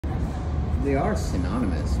they are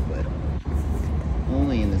synonymous, but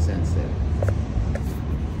only in the sense that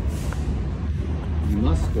you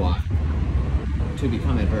must squat to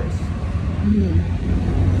become adverse.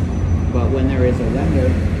 But when there is a lender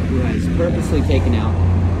who has purposely taken out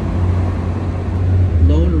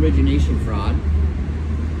loan origination fraud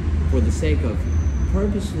for the sake of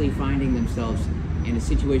purposely finding themselves in a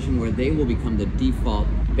situation where they will become the default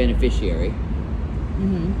beneficiary,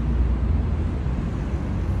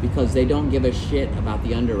 because they don't give a shit about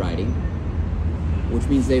the underwriting, which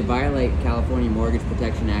means they violate California Mortgage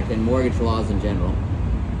Protection Act and mortgage laws in general,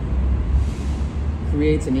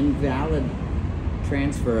 creates an invalid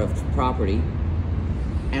transfer of property,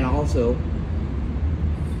 and also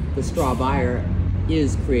the straw buyer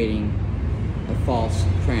is creating a false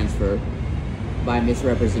transfer by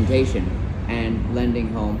misrepresentation, and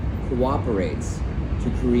Lending Home cooperates to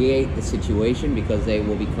create the situation because they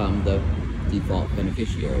will become the default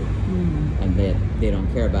beneficiary. And they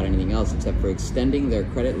don't care about anything else except for extending their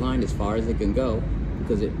credit line as far as it can go,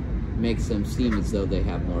 because it makes them seem as though they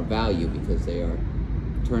have more value because they are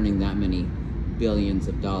turning that many billions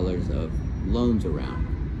of dollars of loans around,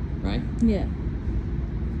 right? Yeah.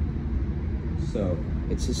 So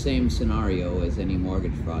it's the same scenario as any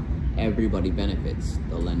mortgage fraud. Everybody benefits: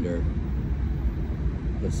 the lender,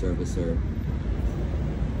 the servicer,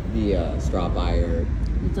 the straw buyer.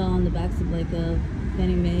 It's all on the backs of like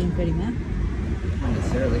Fannie Mae and Freddie Mac. Not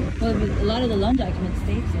necessarily. Well, a lot of the loan documents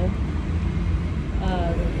state so.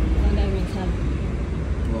 Loan documents have.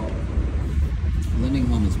 Well, Lending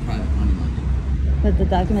Home is private money lending. But the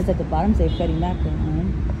documents at the bottom say Freddie Mac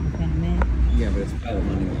and Fannie Mae. Yeah, but it's private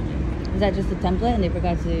money lending. Is that just a template and they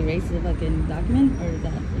forgot to erase the fucking document, or is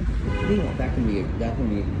that legal? That can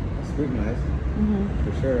be scrutinized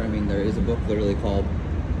for sure. I mean, there is a book literally called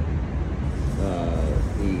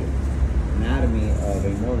The Anatomy of a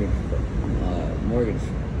Mortgage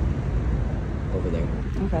over there.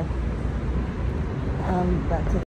 Okay. Back to